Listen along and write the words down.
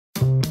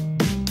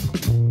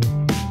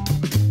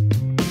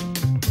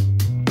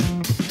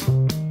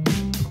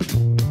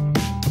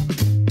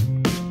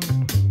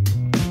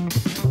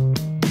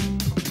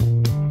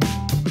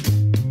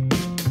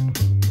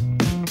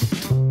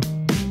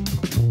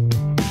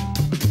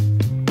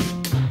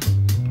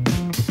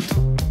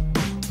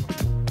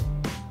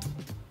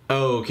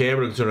Okay,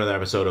 we're going to another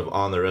episode of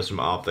On the Wrist from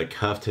Off the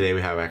Cuff. Today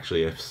we have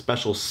actually a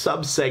special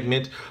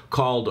sub-segment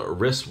called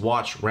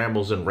Wristwatch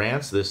Rambles and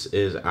Rants. This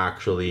is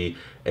actually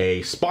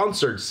a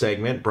sponsored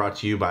segment brought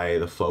to you by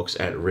the folks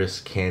at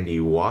Wrist Candy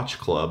Watch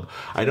Club.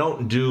 I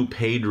don't do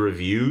paid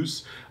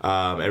reviews.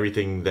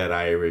 Everything that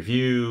I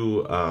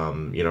review,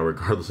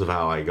 regardless of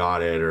how I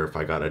got it or if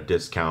I got a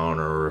discount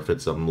or if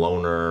it's a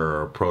loaner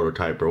or a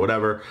prototype or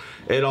whatever,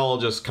 it all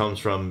just comes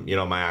from,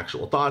 my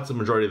actual thoughts. The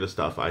majority of the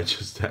stuff I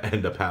just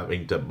end up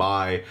having to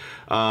buy.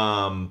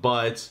 One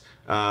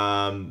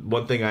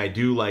thing I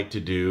do like to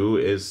do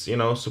is,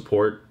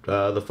 support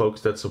the folks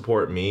that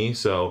support me.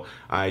 So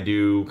I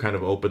do kind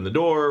of open the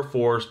door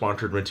for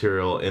sponsored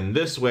material in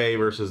this way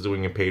versus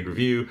doing a paid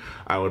review.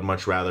 I would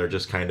much rather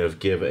just kind of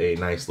give a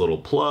nice little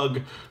plug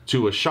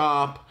to a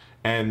shop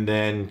and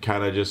then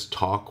kind of just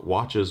talk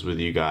watches with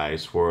you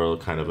guys for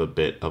kind of a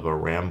bit of a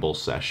ramble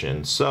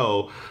session.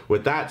 So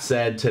with that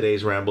said,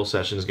 today's ramble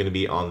session is going to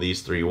be on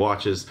these three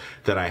watches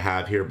that I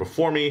have here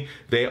before me.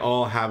 They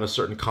all have a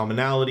certain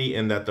commonality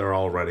in that they're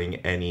all running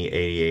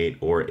NE88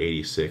 or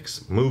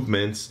 86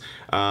 movements,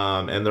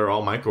 and they're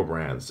all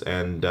microbrands.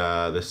 And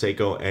the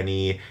Seiko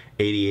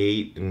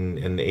NE88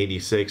 and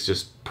 86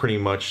 just pretty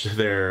much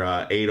their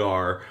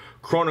 8R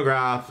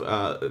Chronograph,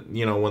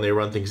 when they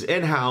run things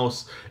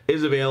in-house,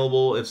 is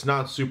available. It's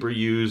not super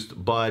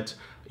used, but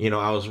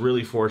I was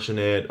really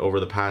fortunate over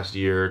the past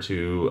year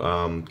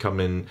to come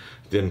in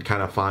and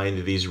kind of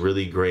find these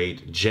really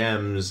great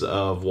gems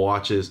of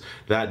watches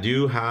that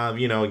do have,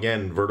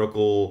 again,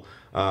 vertical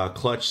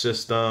clutch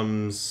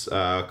systems,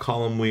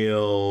 column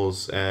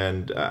wheels,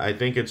 and I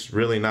think it's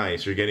really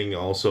nice. You're getting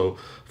also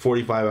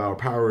 45-hour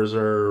power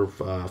reserve,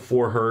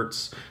 4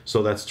 hertz,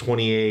 so that's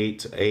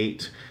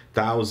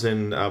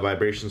 28,000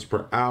 vibrations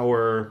per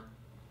hour.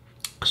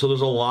 So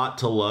there's a lot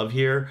to love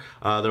here.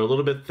 They're a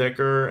little bit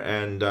thicker,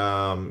 and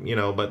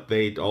but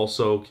they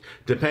also,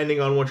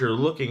 depending on what you're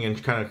looking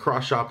and kind of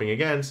cross-shopping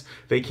against,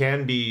 they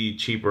can be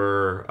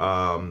cheaper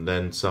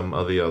than some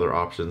of the other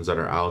options that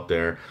are out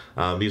there.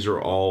 These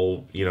are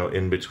all,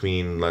 in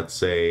between, let's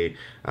say,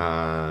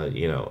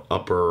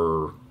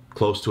 upper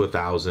close to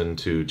 1,000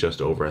 to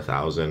just over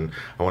 1,000.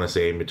 I want to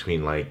say in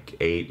between like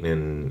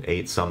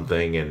 8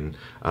 something and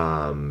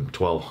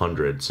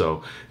 1,200.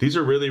 So these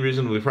are really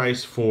reasonably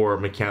priced for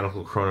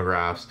mechanical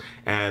chronographs,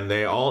 and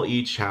they all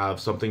each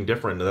have something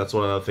different. And that's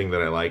one other thing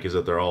that I like, is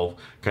that they're all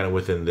kind of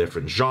within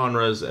different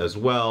genres as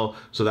well.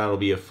 So that'll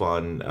be a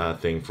fun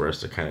thing for us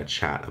to kind of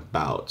chat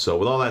about. So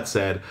with all that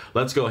said,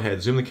 let's go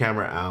ahead, zoom the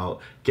camera out,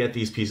 get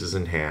these pieces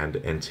in hand,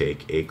 and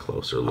take a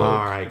closer look.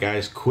 All right,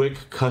 guys,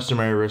 quick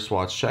customary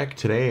wristwatch check.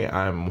 Today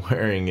I'm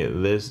wearing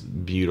this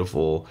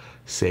beautiful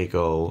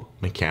Seiko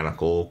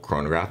mechanical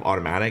chronograph,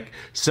 automatic.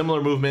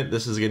 Similar movement.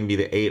 This is going to be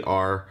the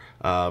 8R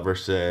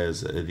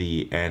versus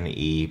the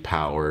NE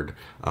powered,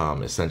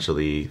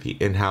 essentially the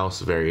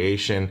in-house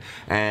variation.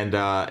 And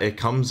it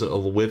comes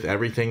with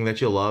everything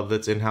that you love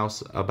that's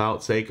in-house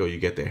about Seiko. You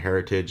get the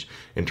heritage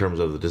in terms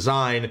of the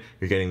design.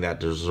 You're getting that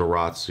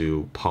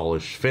Zaratsu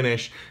polished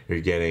finish.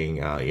 You're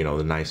getting,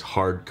 the nice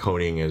hard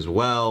coating as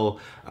well.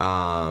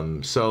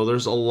 So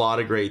there's a lot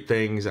of great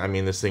things. I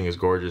mean, this thing is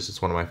gorgeous.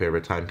 It's one of my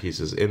favorite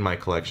timepieces in my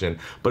collection,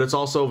 but it's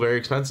also very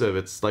expensive.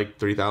 It's like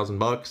 3,000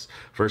 bucks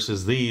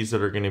versus these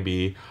that are going to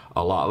be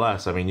a lot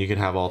less. I mean, you could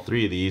have all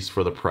three of these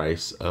for the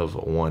price of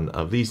one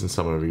of these, and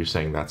some of you are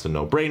saying that's a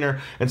no-brainer,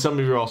 and some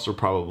of you are also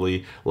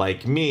probably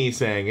like me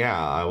saying, yeah,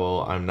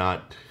 I'm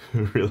not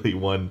really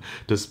one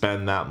to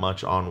spend that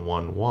much on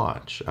one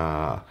watch,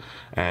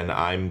 and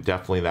I'm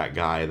definitely that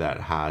guy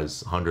that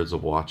has hundreds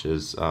of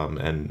watches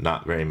and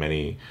not very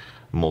many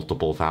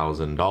multiple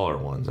 $1,000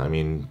 ones. I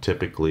mean,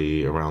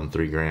 typically around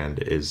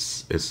 $3,000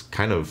 is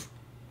kind of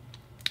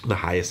the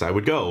highest I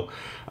would go.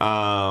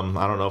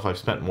 I don't know if I've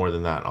spent more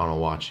than that on a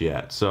watch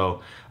yet. So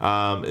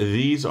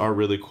these are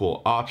really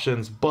cool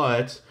options,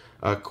 but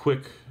a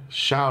quick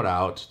shout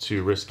out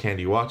to Wrist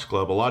Candy Watch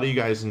Club. A lot of you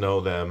guys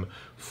know them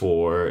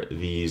for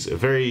these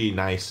very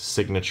nice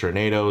signature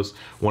NATOs.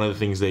 One of the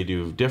things they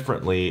do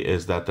differently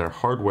is that their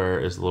hardware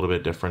is a little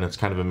bit different. It's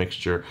kind of a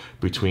mixture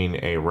between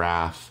a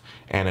RAF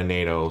and a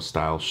NATO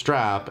style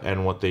strap,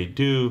 and what they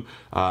do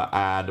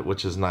add,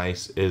 which is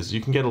nice, is you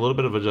can get a little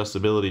bit of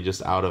adjustability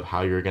just out of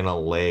how you're gonna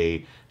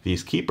lay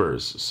these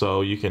keepers.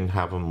 So you can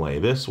have them lay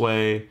this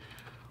way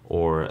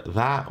or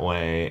that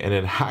way, and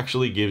it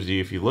actually gives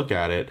you, if you look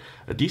at it,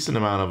 a decent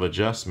amount of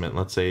adjustment.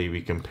 Let's say we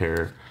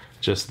compare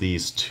just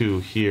these two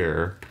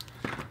here,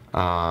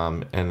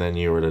 and then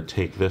you were to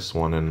take this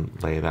one and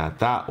lay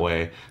that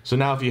way. So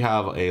now if you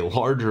have a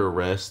larger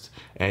wrist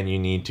and you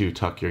need to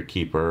tuck your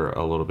keeper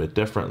a little bit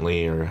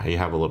differently, or you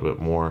have a little bit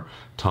more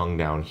tongue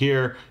down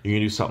here, you can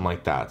do something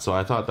like that. So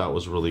I thought that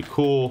was really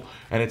cool,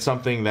 and it's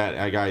something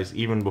that guys,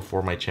 even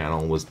before my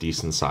channel was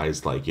decent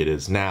sized like it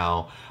is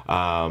now,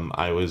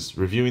 I was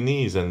reviewing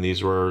these, and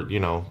these were,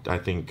 I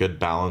think good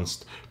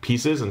balanced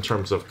pieces in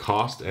terms of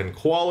cost and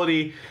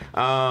quality.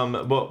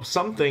 But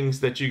some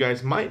things that you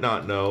guys might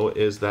not know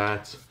is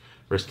that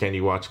Wrist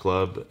Candy Watch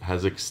Club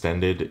has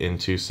extended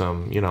into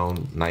some, you know,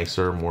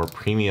 nicer, more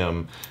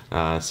premium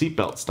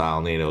seatbelt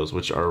style NATOs,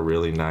 which are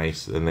really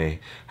nice. And they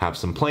have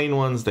some plain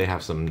ones, they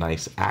have some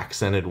nice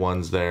accented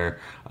ones there,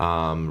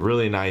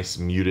 really nice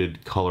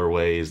muted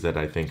colorways that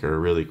I think are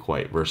really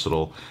quite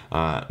versatile.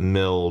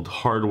 Milled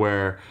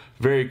hardware,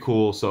 very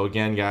cool. So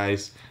again,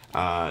 guys,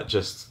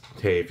 just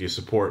hey, if you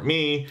support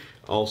me,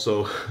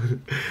 also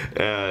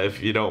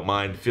if you don't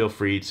mind, feel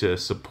free to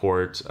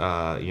support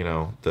you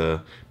know,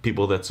 the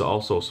people that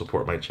also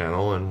support my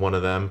channel, and one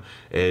of them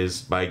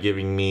is by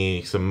giving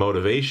me some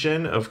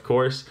motivation, of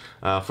course,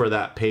 for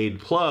that paid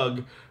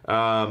plug.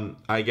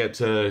 I get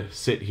to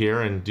sit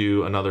here and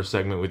do another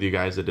segment with you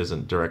guys that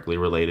isn't directly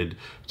related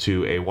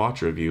to a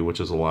watch review, which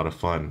is a lot of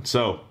fun.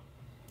 So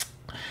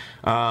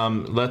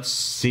let's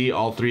see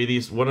all three of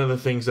these. One of the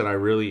things that I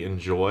really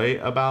enjoy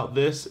about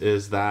this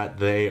is that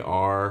they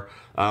are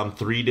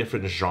three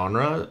different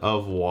genres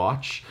of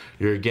watch.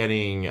 You're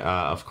getting,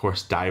 of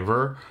course,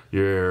 diver,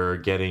 you're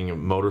getting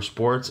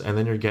motorsports, and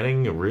then you're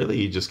getting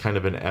really just kind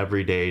of an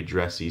everyday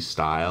dressy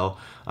style.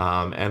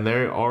 And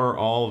they are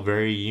all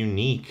very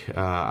unique,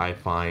 I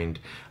find.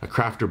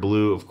 Crafter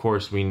Blue, of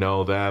course, we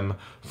know them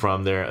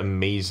from their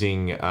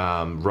amazing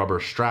rubber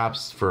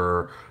straps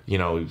for, you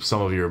know,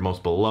 some of your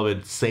most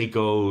beloved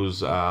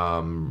Seikos.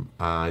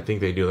 I think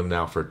they do them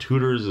now for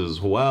Tudors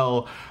as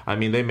well. I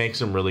mean, they make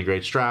some really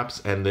great straps,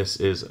 and this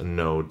is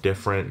no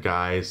different,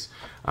 guys.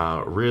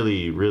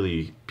 Really,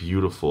 really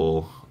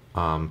beautiful.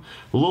 A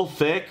little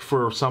thick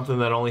for something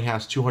that only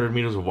has 200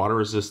 meters of water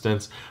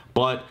resistance,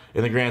 but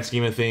in the grand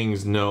scheme of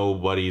things,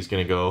 nobody's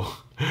gonna go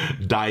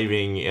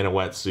diving in a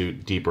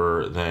wetsuit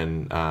deeper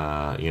than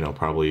you know,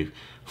 probably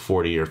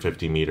 40 or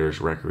 50 meters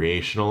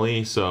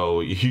recreationally.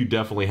 So you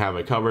definitely have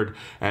it covered,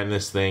 and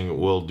this thing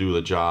will do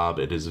the job.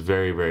 It is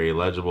very, very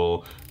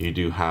legible. You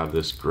do have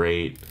this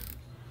great,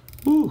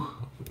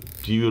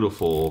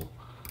 beautiful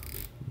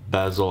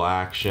bezel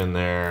action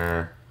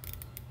there.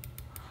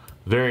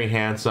 Very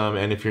handsome.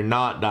 And if you're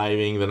not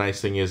diving, the nice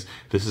thing is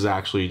this is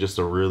actually just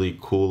a really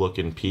cool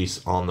looking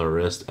piece on the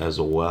wrist as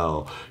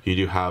well. You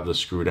do have the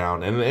screw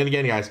down, and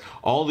again, guys,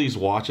 all these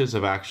watches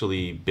have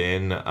actually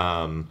been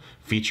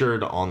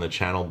featured on the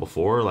channel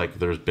before. Like,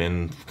 there's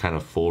been kind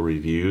of full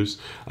reviews,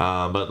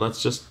 but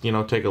let's just, you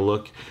know, take a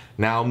look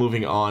now.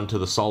 Moving on to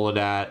the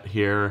Soldat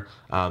here.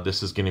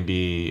 This is going to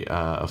be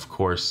of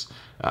course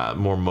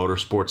more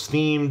motorsports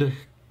themed,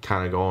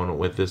 kind of going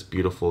with this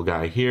beautiful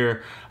guy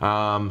here.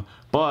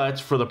 But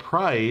for the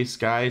price,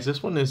 guys,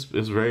 this one is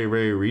very,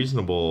 very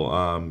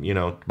reasonable. You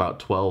know, about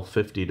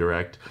 $12.50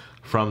 direct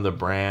from the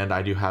brand.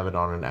 I do have it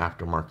on an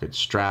aftermarket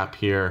strap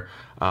here,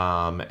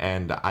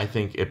 and I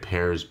think it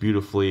pairs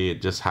beautifully.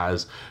 It just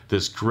has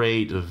this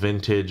great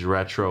vintage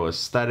retro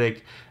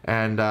aesthetic,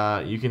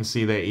 and you can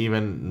see they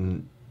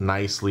even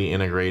nicely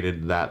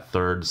integrated that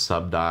third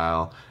sub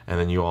dial, and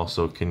then you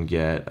also can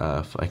get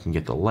if I can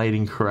get the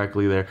lighting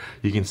correctly there,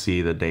 you can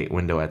see the date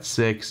window at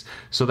 6.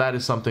 So that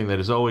is something that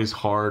is always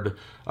hard,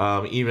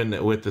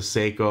 even with the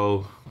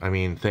Seiko. I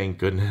mean, thank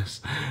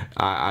goodness.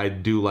 I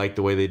do like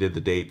the way they did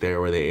the date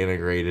there, where they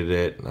integrated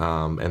it,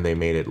 and they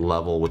made it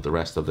level with the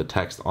rest of the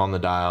text on the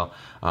dial.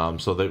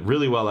 So they're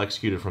really well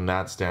executed from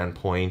that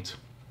standpoint.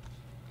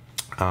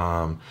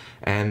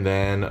 And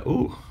then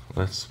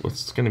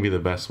what's going to be the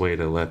best way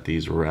to let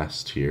these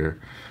rest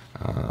here?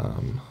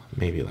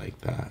 Maybe like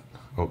that.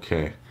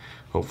 Okay,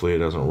 hopefully it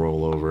doesn't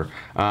roll over.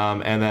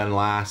 And then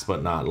last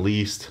but not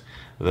least,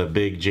 the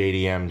big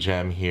JDM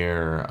gem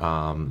here,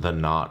 the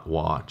knot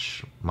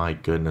watch. My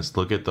goodness,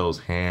 look at those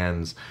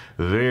hands.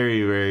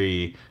 Very,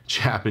 very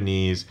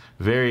Japanese,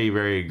 very,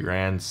 very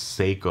grand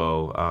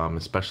Seiko,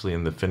 especially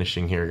in the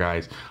finishing here,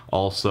 guys.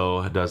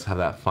 Also does have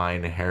that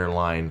fine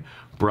hairline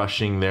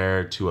brushing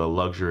there to a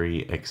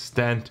luxury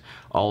extent.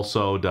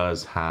 Also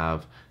does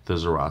have the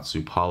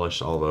Zaratsu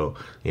polish, although,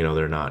 you know,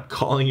 they're not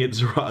calling it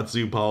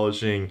Zaratsu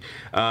polishing,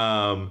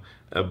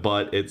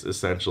 but it's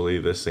essentially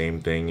the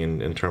same thing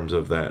in terms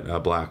of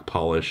that black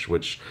polish,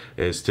 which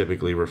is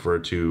typically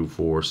referred to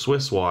for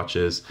Swiss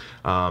watches.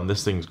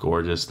 This thing's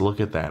gorgeous. Look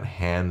at that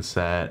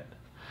handset.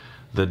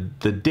 The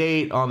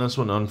date on this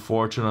one,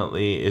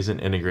 unfortunately, isn't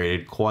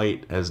integrated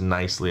quite as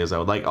nicely as I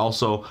would like.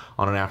 Also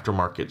on an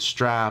aftermarket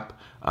strap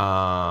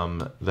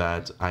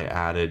that I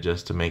added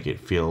just to make it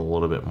feel a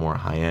little bit more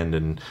high-end,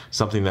 and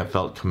something that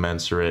felt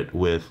commensurate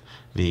with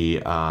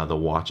the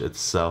watch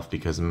itself,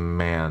 because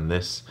man,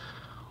 this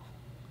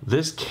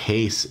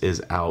case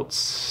is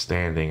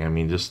outstanding. I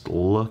mean, just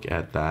look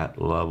at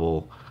that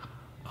level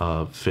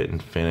of fit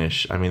and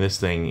finish. I mean, this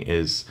thing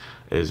is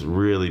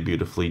really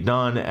beautifully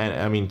done, and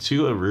I mean,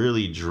 to a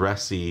really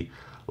dressy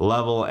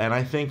level. And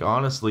I think,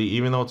 honestly,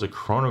 even though it's a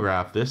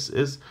chronograph, this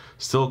is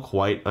still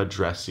quite a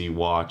dressy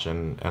watch,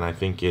 and I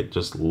think it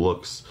just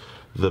looks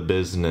the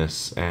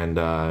business. And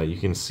you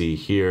can see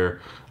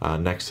here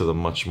next to the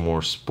much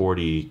more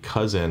sporty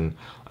cousin,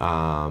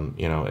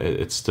 you know,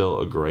 it's still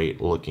a great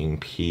looking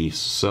piece.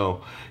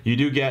 So you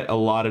do get a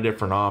lot of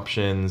different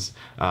options,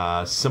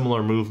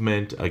 similar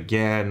movement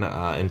again,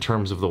 in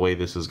terms of the way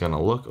this is going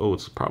to look. Oh,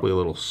 it's probably a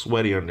little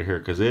sweaty under here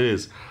because it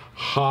is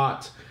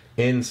hot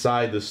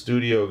inside the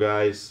studio,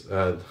 guys.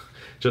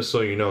 Just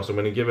so you know. So I'm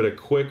going to give it a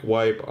quick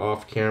wipe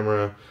off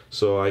camera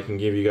so I can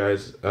give you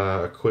guys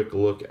a quick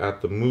look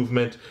at the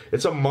movement.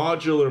 It's a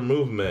modular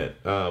movement,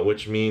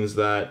 which means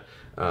that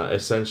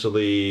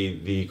essentially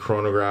the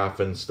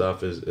chronograph and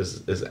stuff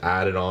is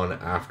added on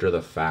after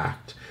the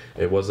fact.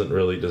 It wasn't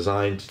really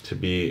designed to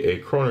be a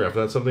chronograph.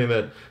 That's something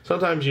that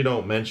sometimes you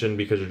don't mention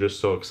because you're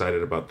just so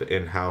excited about the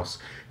in-house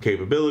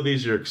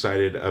capabilities. You're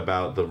excited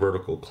about the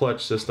vertical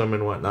clutch system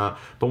and whatnot.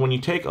 But when you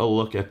take a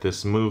look at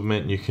this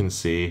movement, you can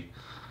see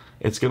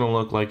it's going to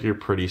look like your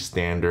pretty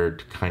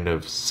standard kind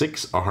of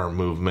 6R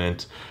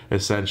movement,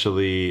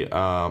 essentially,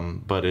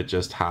 but it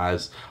just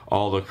has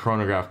all the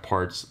chronograph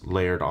parts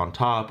layered on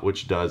top,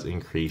 which does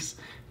increase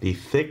the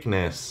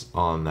thickness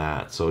on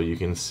that. So you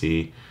can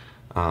see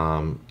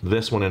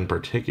this one in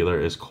particular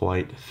is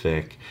quite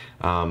thick,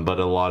 but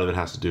a lot of it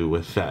has to do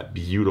with that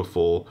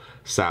beautiful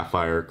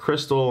sapphire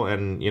crystal,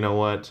 and you know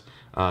what?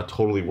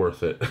 Totally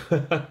worth it.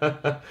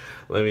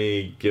 Let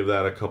me give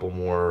that a couple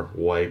more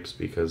wipes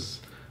because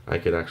I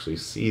could actually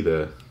see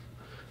the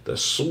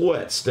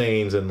sweat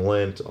stains and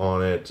lint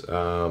on it.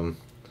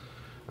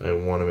 I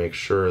want to make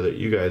sure that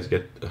you guys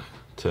get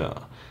to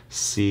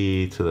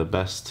see to the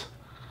best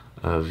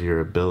of your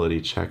ability.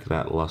 Check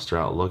that luster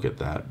out. Look at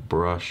that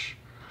brush.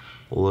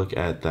 Look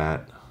at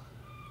that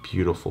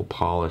beautiful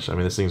polish. I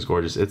mean, this thing's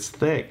gorgeous. It's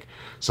thick.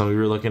 Some of you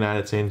are looking at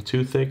it saying,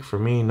 too thick for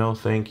me. No,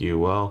 thank you.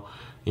 Well,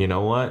 you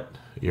know what?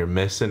 You're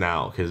missing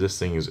out because this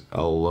thing is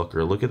a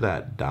looker. Look at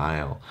that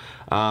dial.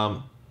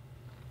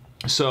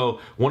 So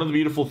one of the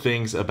beautiful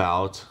things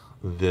about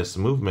this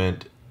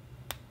movement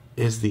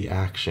is the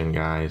action,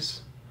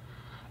 guys.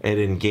 It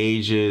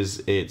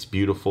engages, it's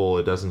beautiful,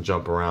 it doesn't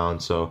jump around.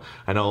 So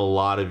I know a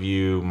lot of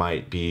you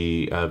might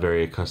be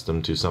very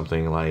accustomed to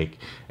something like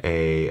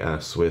a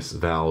Swiss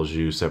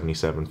Valjoux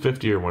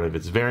 7750 or one of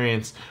its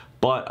variants,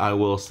 but I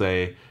will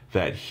say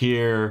that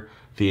here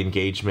the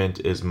engagement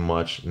is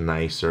much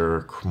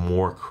nicer,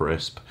 more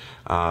crisp,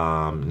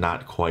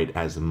 not quite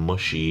as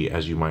mushy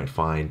as you might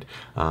find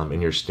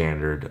in your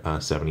standard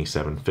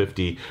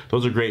 7750.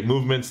 Those are great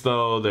movements,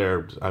 though.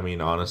 They're, I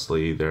mean,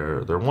 honestly,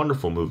 they're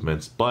wonderful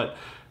movements, but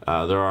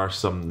there are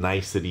some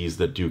niceties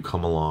that do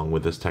come along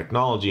with this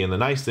technology. And the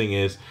nice thing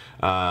is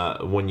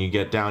when you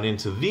get down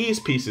into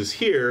these pieces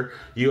here,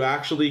 you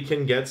actually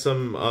can get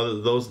some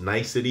of those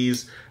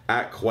niceties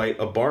at quite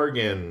a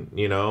bargain,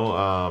 you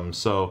know.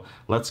 So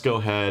let's go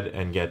ahead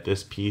and get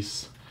this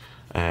piece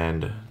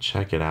and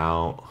check it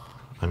out.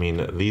 I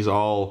mean, these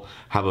all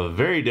have a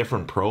very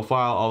different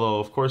profile, although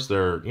of course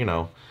they're, you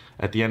know,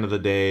 at the end of the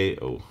day,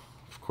 oh,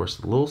 of course,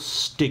 a little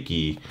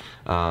sticky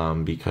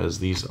because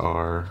these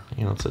are,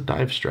 you know, it's a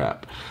dive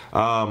strap. They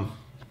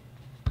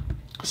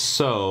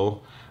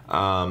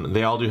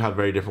all do have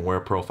very different wear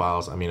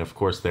profiles. I mean, of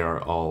course, they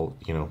are all,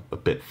 you know, a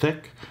bit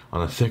thick,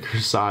 on the thicker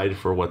side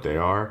for what they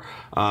are.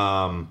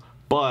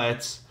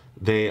 But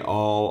they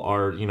all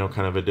are, you know,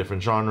 kind of a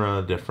different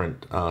genre,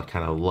 different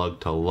kind of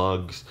lug to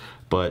lugs.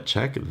 But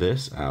check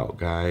this out,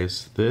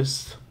 guys.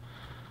 This,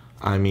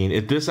 I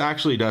mean, this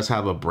actually does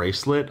have a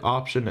bracelet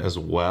option as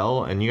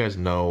well. And you guys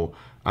know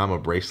I'm a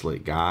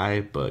bracelet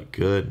guy, but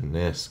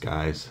goodness,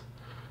 guys,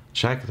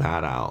 check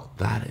that out.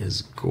 That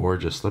is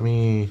gorgeous. Let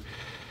me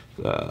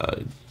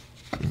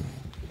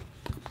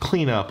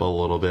clean up a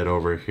little bit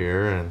over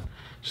here and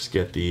just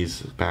get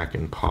these back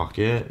in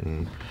pocket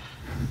and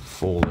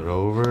fold it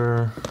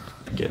over,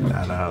 get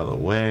that out of the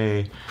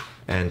way,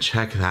 and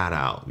check that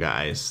out,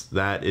 guys.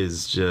 That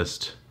is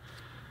just,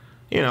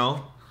 you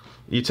know,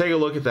 you take a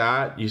look at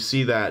that, you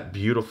see that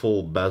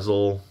beautiful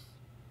bezel,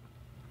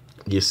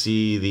 you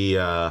see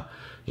the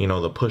you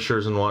know, the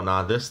pushers and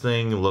whatnot. This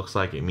thing looks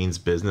like it means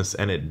business,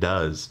 and it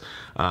does.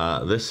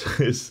 This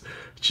is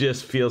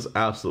just feels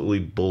absolutely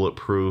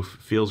bulletproof,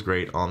 feels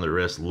great on the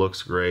wrist,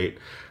 looks great.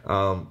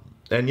 And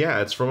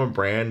yeah, it's from a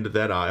brand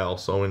that I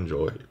also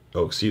enjoy,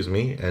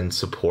 and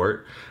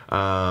support.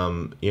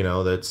 You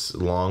know, that's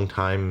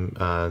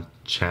longtime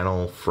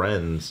channel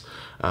friends.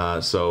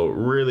 So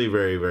really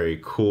very, very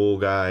cool,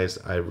 guys.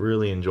 I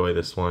really enjoy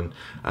this one.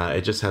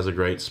 It just has a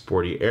great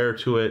sporty air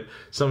to it.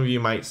 Some of you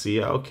might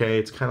see, okay,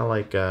 it's kind of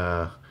like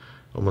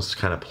almost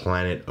kind of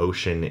Planet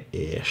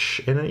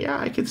Ocean-ish. And yeah,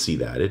 I can see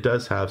that. It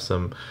does have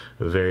some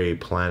very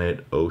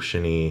Planet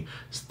Ocean-y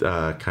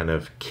kind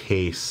of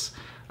case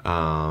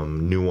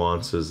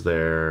nuances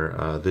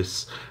there.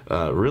 This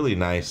really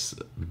nice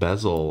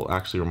bezel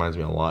actually reminds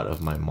me a lot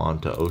of my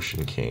Manta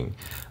Ocean King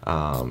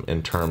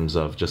in terms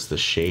of just the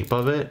shape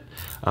of it.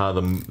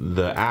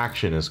 The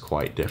action is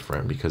quite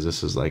different because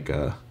this is like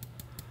a,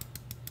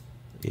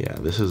 yeah,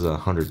 this is a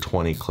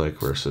 120 click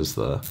versus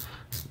the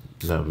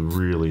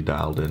really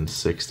dialed in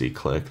 60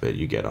 click that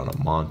you get on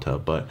a Manta.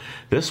 But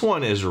this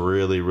one is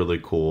really,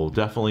 really cool.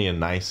 Definitely a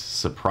nice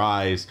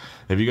surprise.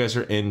 If you guys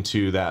are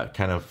into that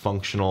kind of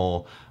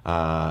functional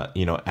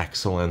you know,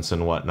 excellence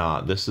and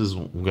whatnot. This is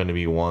going to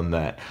be one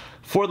that,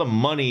 for the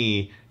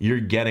money, you're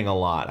getting a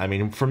lot. I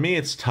mean, for me,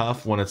 it's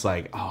tough when it's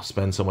like, oh,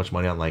 spend so much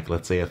money on, like,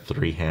 let's say a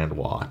 3-hand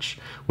watch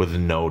with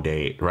no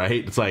date,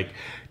 right? It's like,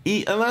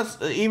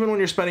 unless, even when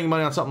you're spending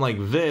money on something like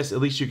this, at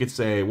least you could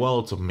say, well,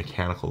 it's a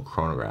mechanical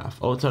chronograph.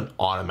 Oh, it's an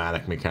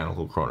automatic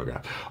mechanical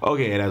chronograph.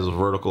 Okay, it has a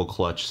vertical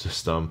clutch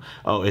system.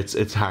 Oh, it's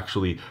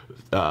actually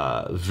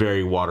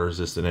very water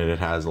resistant, and it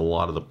has a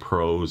lot of the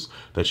pros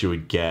that you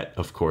would get,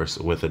 of course,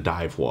 with a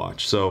dive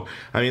watch. So,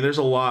 I mean, there's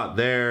a lot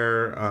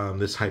there.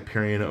 This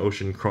Hyperion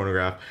Ocean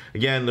chronograph.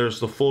 Again, there's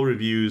the full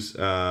reviews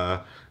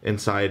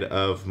inside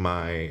of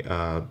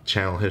my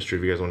channel history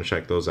if you guys want to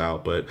check those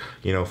out. But,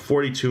 you know,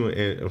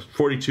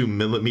 42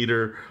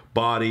 millimeter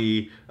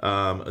body,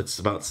 it's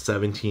about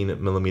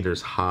 17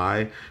 millimeters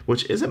high,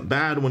 which isn't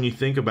bad when you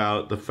think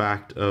about the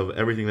fact of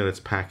everything that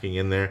it's packing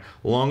in there.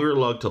 Longer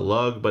lug to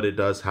lug, but it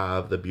does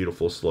have the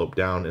beautiful slope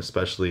down,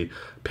 especially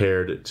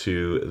paired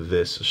to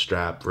this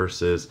strap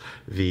versus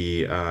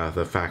the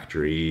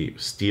factory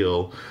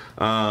steel.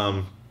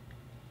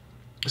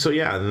 So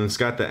yeah, and it's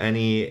got the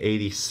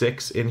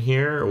NE86 in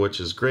here, which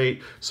is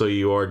great. So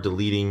you are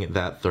deleting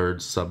that third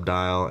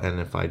subdial. And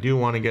if I do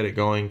want to get it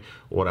going,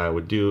 what I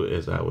would do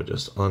is I would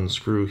just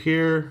unscrew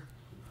here.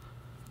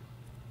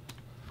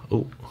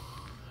 Oh,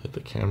 hit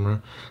the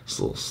camera. It's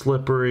a little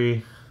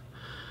slippery.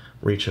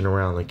 Reaching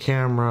around the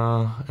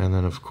camera. And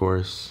then of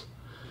course,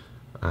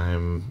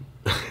 I'm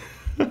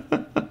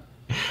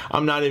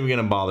not even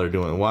gonna bother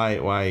doing it.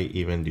 Why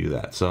even do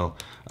that? So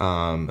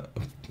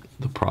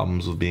the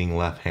problems with being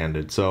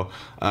left-handed. So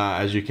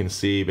as you can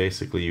see,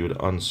 basically you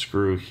would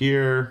unscrew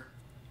here,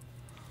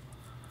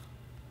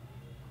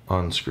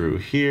 unscrew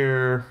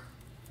here,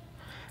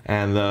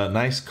 and the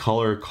nice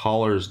color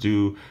collars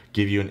do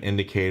give you an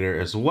indicator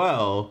as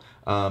well,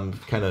 kind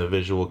of a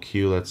visual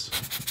cue. Let's,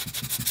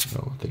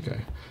 oh, I think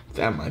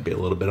that might be a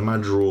little bit of my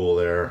drool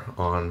there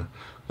on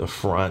the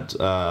front,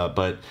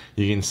 but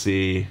you can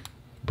see,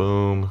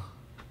 boom,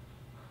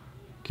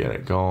 get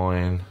it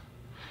going.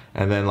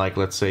 And then, like,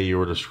 let's say you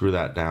were to screw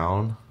that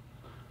down,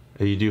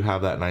 you do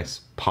have that nice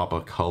pop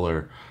of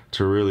color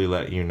to really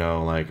let you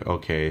know, like,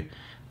 okay,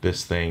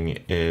 this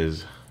thing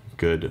is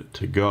good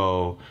to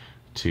go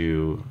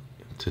to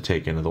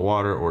take into the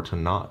water or to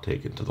not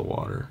take into the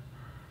water.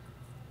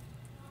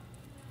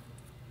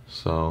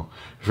 So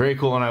very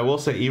cool. And I will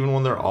say, even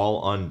when they're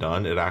all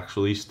undone, it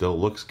actually still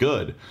looks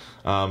good.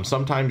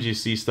 Sometimes you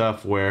see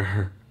stuff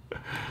where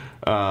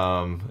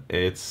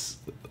it's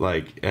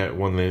like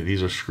when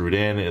these are screwed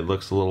in, it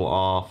looks a little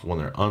off. When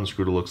they're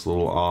unscrewed, it looks a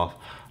little off.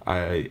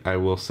 I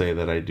will say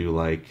that I do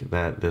like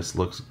that this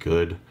looks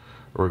good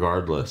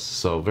regardless.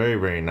 So very,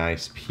 very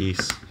nice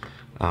piece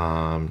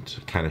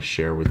to kind of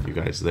share with you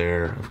guys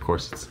there. Of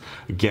course, it's,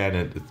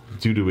 again,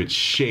 due to its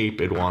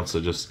shape, it wants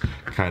to just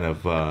kind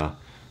of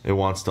it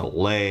wants to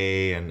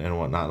lay and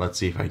whatnot. Let's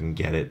see if I can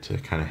get it to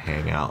kind of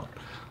hang out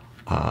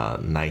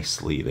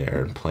nicely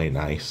there and play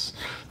nice.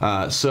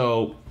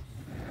 So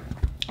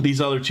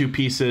these other two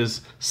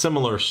pieces,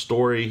 similar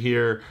story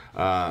here.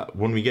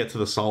 When we get to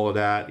the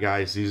Soldat,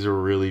 guys, these are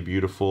really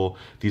beautiful.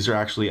 These are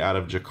actually out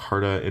of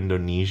Jakarta,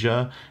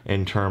 Indonesia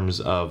in terms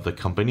of the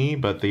company,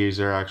 but these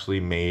are actually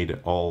made,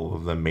 all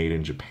of them made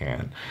in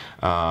Japan.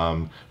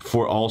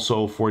 For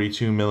also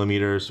 42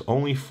 millimeters,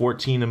 only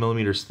 14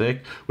 millimeters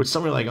thick, which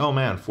some are like, oh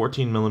man,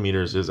 14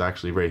 millimeters is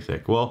actually very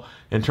thick. Well,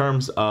 in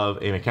terms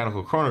of a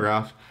mechanical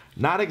chronograph,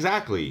 not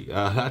exactly.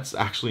 That's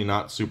actually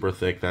not super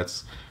thick.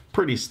 That's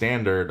pretty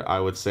standard,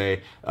 I would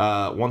say.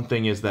 One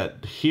thing is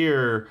that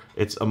here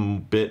it's a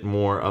bit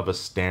more of a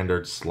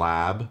standard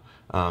slab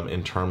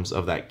in terms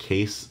of that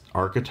case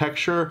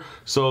architecture,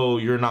 so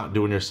you're not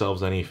doing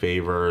yourselves any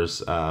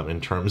favors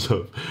in terms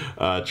of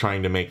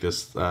trying to make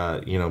this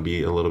you know,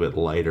 be a little bit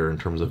lighter in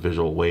terms of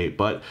visual weight.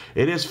 But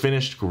it is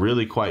finished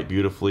really quite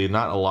beautifully.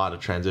 Not a lot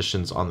of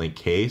transitions on the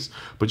case,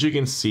 but you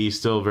can see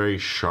still very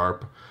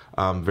sharp,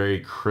 very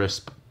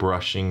crisp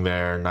brushing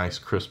there, nice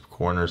crisp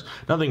corners.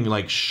 Nothing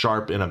like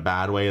sharp in a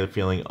bad way,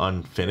 feeling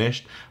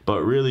unfinished, but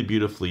really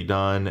beautifully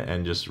done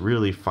and just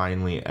really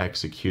finely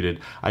executed.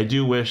 I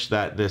do wish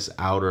that this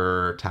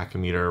outer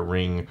tachometer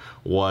ring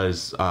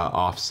was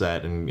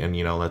offset and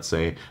you know, let's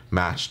say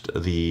matched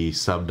the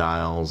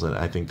subdials, and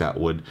I think that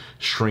would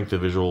shrink the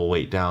visual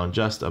weight down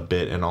just a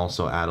bit and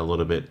also add a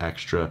little bit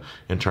extra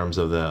in terms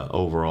of the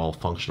overall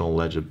functional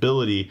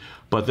legibility.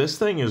 But this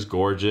thing is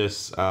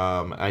gorgeous.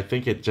 I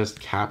think it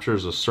just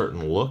captures a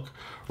certain look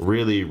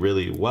really,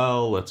 really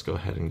well. Let's go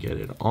ahead and get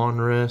it on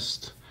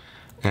wrist,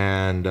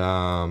 and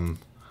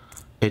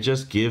it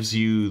just gives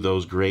you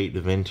those great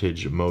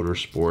vintage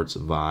motorsports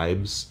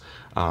vibes.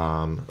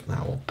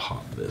 Now we'll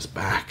pop this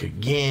back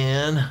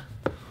again.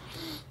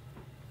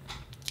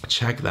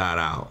 Check that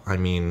out. I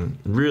mean,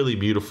 really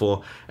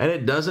beautiful, and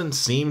it doesn't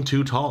seem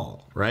too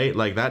tall, right?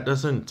 Like, that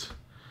doesn't,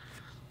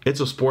 it's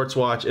a sports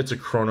watch, it's a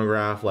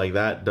chronograph, like,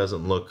 that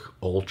doesn't look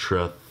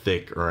ultra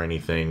thick or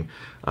anything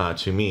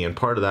to me. And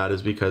part of that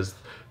is because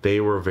they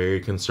were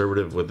very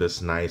conservative with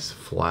this nice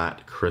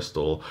flat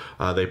crystal.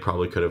 They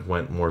probably could have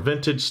went more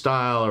vintage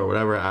style or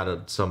whatever,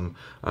 added some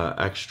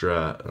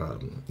extra,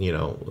 you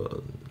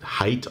know,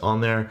 height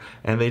on there,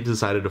 and they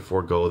decided to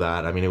forego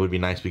that. I mean, it would be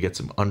nice if we get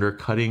some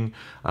undercutting,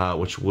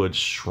 which would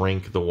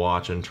shrink the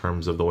watch in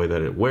terms of the way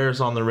that it wears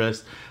on the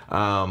wrist.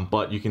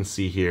 But you can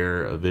see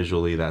here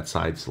visually that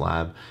side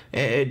slab,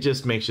 it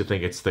just makes you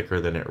think it's thicker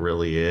than it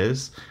really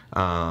is.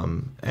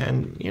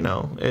 And you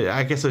know,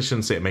 I guess I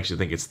shouldn't say it makes you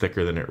think it's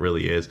thicker than it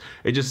really is.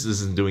 It just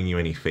isn't doing you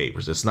any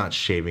favors. It's not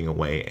shaving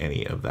away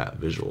any of that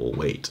visual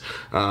weight.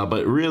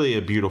 But really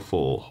a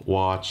beautiful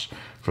watch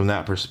from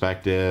that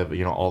perspective.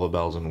 You know, all the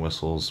bells and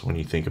whistles when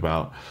you think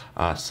about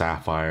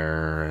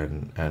sapphire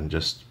and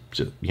just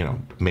you know,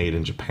 made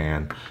in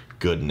Japan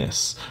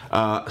goodness.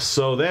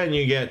 So then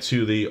you get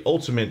to the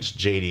ultimate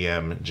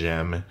JDM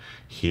gem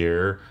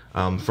here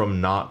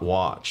from Not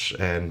Watch,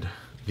 and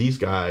these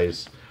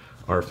guys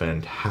are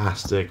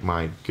fantastic.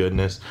 My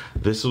goodness,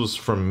 this was,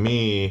 for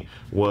me,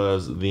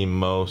 was the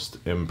most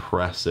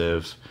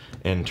impressive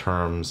in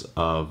terms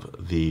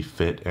of the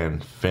fit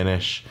and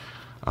finish.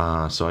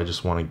 So I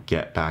just want to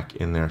get back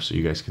in there so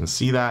you guys can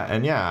see that.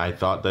 And yeah, I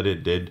thought that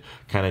it did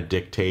kind of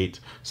dictate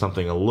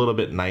something a little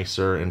bit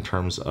nicer in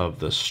terms of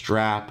the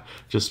strap,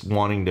 just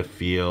wanting to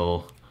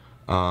feel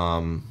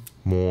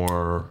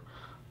more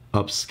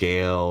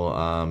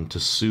upscale, to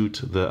suit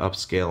the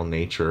upscale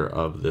nature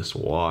of this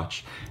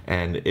watch.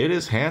 And it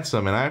is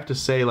handsome, and I have to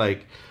say,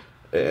 like,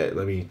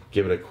 let me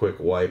give it a quick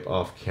wipe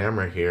off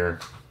camera here.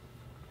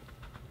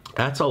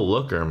 That's a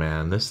looker,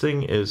 man. This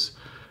thing is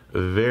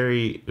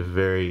very,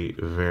 very,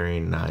 very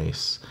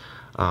nice.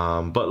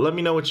 But let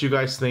me know what you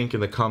guys think in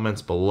the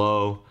comments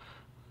below.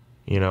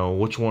 You know,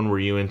 which one were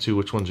you into?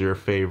 Which one's your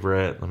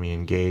favorite? Let me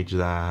engage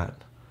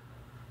that.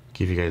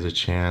 Give you guys a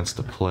chance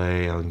to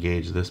play. I'll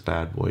engage this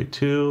bad boy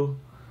too.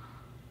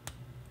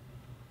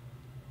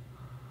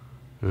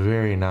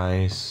 Very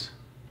nice.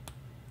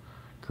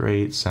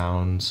 Great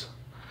sounds.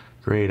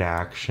 Great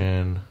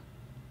action.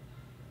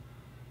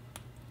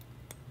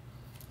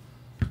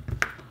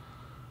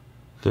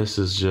 This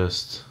is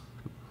just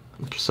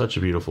such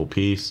a beautiful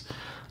piece.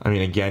 I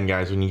mean, again,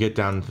 guys, when you get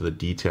down into the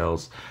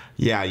details,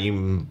 yeah,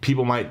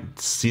 people might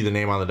see the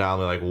name on the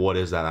dial and be like, what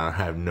is that? I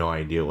have no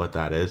idea what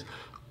that is.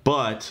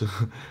 But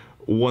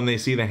when they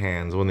see the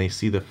hands, when they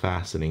see the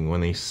faceting, when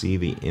they see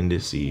the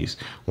indices,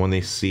 when they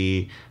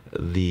see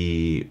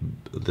the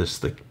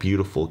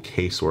beautiful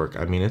casework,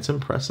 I mean, it's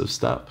impressive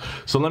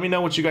stuff. So let me know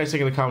what you guys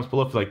think in the comments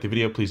below. If you like the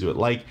video, please do it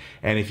like,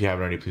 and if you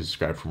haven't already, please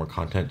subscribe for more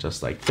content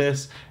just like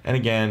this. And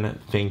again,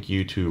 thank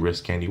you to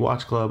Wrist Candy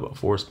Watch Club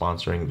for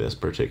sponsoring this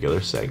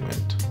particular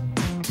segment.